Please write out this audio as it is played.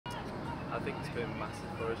think it's been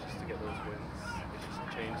massive for us just to get those wins. It's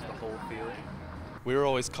just changed the whole feeling. We were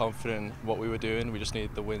always confident in what we were doing, we just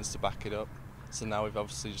needed the wins to back it up. So now we've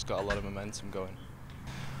obviously just got a lot of momentum going.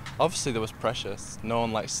 Obviously there was pressure, no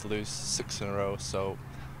one likes to lose 6 in a row, so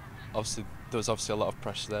obviously there was a lot of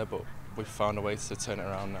pressure there, but we've found a way to turn it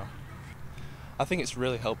around now. I think it's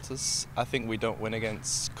really helped us. I think we don't win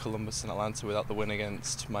against Columbus and Atlanta without the win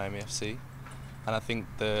against Miami FC. And I think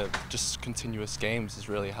the just continuous games has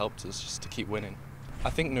really helped us just to keep winning. I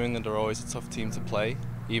think New England are always a tough team to play,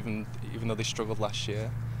 even though they struggled last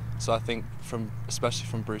year. So I think especially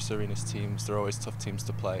from Bruce Arena's teams, they're always tough teams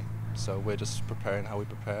to play. So we're just preparing how we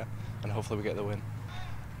prepare, and hopefully we get the win.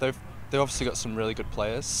 They've obviously got some really good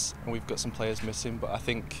players, and we've got some players missing, but I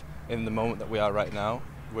think in the moment that we are right now,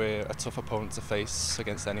 we're a tough opponent to face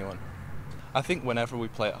against anyone. I think whenever we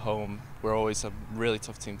play at home, we're always a really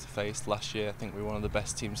tough team to face. Last year, I think we were one of the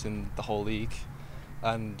best teams in the whole league.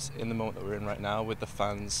 And in the moment that we're in right now, with the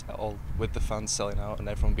fans selling out and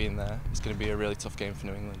everyone being there, it's going to be a really tough game for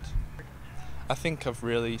New England. I think I've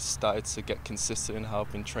really started to get consistent in how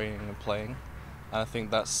I've been training and playing, and I think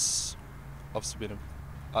that's obviously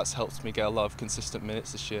that's helped me get a lot of consistent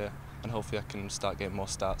minutes this year, and hopefully I can start getting more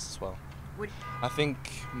starts as well. I think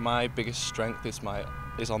my biggest strength is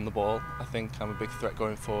on the ball. I think I'm a big threat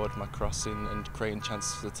going forward, my crossing and creating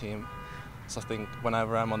chances for the team. So I think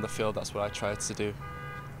whenever I'm on the field, that's what I try to do.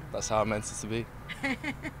 That's how I meant it to be.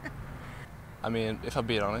 I mean, if I'm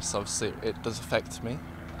being honest, obviously it does affect me.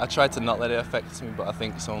 I try to not let it affect me, but I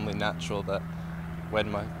think it's only natural that when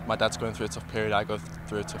my dad's going through a tough period, I go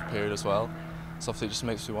through a tough period as well. So obviously it just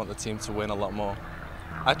makes me want the team to win a lot more.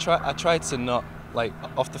 I try to not, like,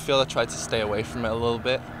 off the field I try to stay away from it a little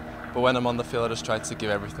bit, but when I'm on the field I just try to give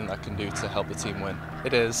everything I can do to help the team win.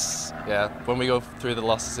 It is, yeah, when we go through the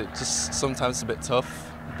losses it just sometimes it's a bit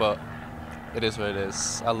tough, but it is what it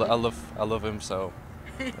is. I love him, so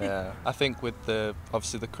yeah. I think with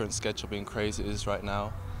obviously the current schedule being crazy it is right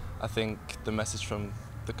now, I think the message from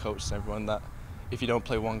the coach and everyone that if you don't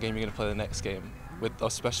play one game you're going to play the next game.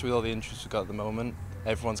 Especially with all the injuries we've got at the moment,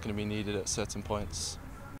 everyone's going to be needed at certain points.